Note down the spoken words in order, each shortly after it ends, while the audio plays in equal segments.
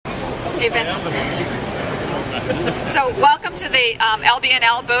Hey, Vince. So welcome to the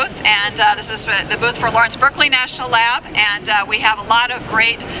LBNL booth, and this is the booth for Lawrence Berkeley National Lab, and we have a lot of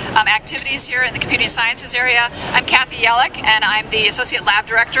great activities here in the computing sciences area. I'm Kathy Yelick, and I'm the Associate Lab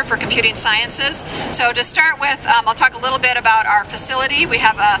Director for Computing Sciences. So to start with, I'll talk a little bit about our facility. We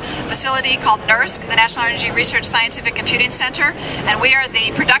have a facility called NERSC, the National Energy Research Scientific Computing Center, and we are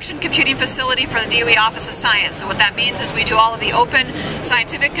the production computing facility for the DOE Office of Science. So what that means is we do all of the open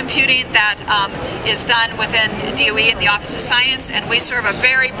scientific computing that is done within DOE and the Office of Science, and we serve a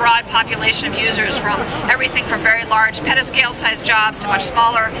very broad population of users, from everything from very large petascale sized jobs to much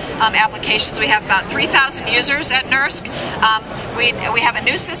smaller applications. We have about 3,000 users at NERSC. We have a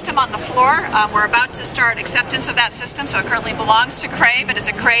new system on the floor. We're about to start acceptance of that system, so it currently belongs to Cray, but it's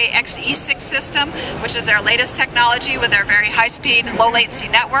a Cray XE6 system, which is their latest technology with their very high-speed, low-latency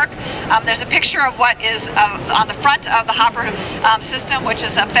network. There's a picture of what is on the front of the Hopper system, which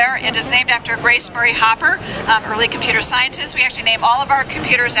is up there. It is named after Grace Murray Hopper, early computer scientist. We actually name all of our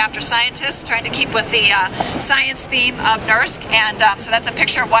computers after scientists, trying to keep with the science theme of NERSC, and so that's a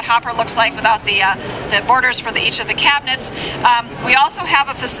picture of what Hopper looks like without the borders for each of the cabinets. We also have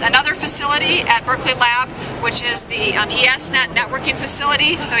another facility at Berkeley Lab, which is the ESNet networking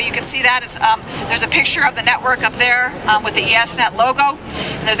facility. So you can see that there's a picture of the network up there with the ESNet logo.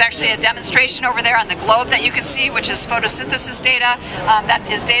 And there's actually a demonstration over there on the globe that you can see, which is photosynthesis data. That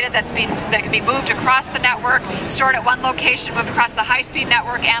is data that can be moved across the network, stored at one location, moved across the high-speed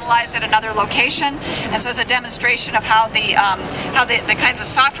network, analyzed at another location. And so it's a demonstration of how the kinds of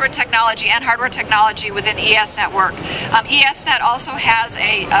software technology and hardware technology within ESNet work. ESNet also has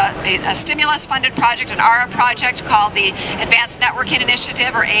a stimulus-funded project, an ARA project called the Advanced Networking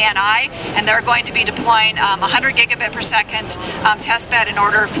Initiative, or ANI, and they're going to be deploying 100 gigabit per second testbed in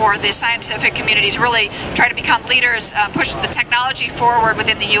order for the scientific community to really try to become leaders, push the technology forward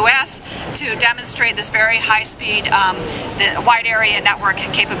within the U.S. to demonstrate this very high-speed, wide area network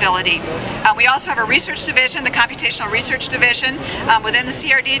capability. We also have a research division, the Computational Research Division. Within the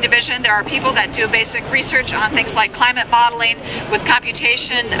CRD division, there are people that do basic research on things like climate modeling with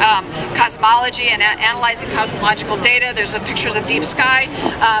computation, cosmology, and analyzing cosmological data. There's pictures of deep sky,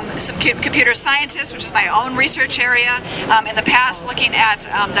 some computer scientists, which is my own research area, in the past looking at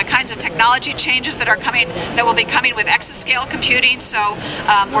the kinds of technology changes that will be coming with exascale computing. So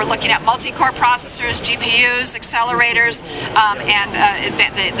we're looking at multi-core processors, GPUs, accelerators,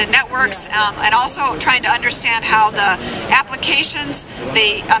 and the networks, and also trying to understand how the applications,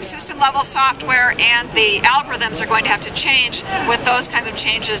 the system level software, and the algorithms are going to have to change with those kinds of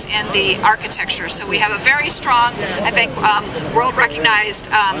changes in the architecture. So we have a very strong, I think, world-recognized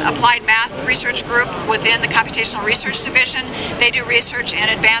applied math research group within the Computational Research Division. They do research in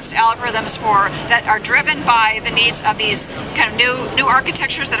advanced algorithms that are driven by the needs of these kind of new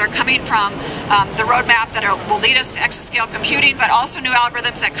architectures that are coming from the roadmap that will lead us to exascale computing, but also new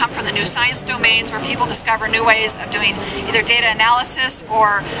algorithms that come from the new science domains where people discover new ways of doing either data analysis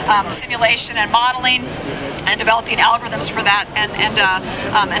or simulation and modeling, and developing algorithms for that,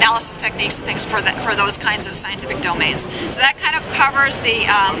 and analysis techniques and things for those kinds of scientific domains. So that kind of covers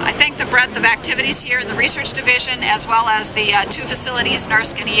I think the breadth of activities here in the research division, as well as the two facilities,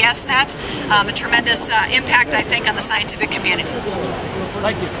 NERSC and ESNet. A tremendous impact, I think, on the scientific community.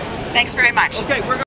 Thank you. Thanks very much. Okay,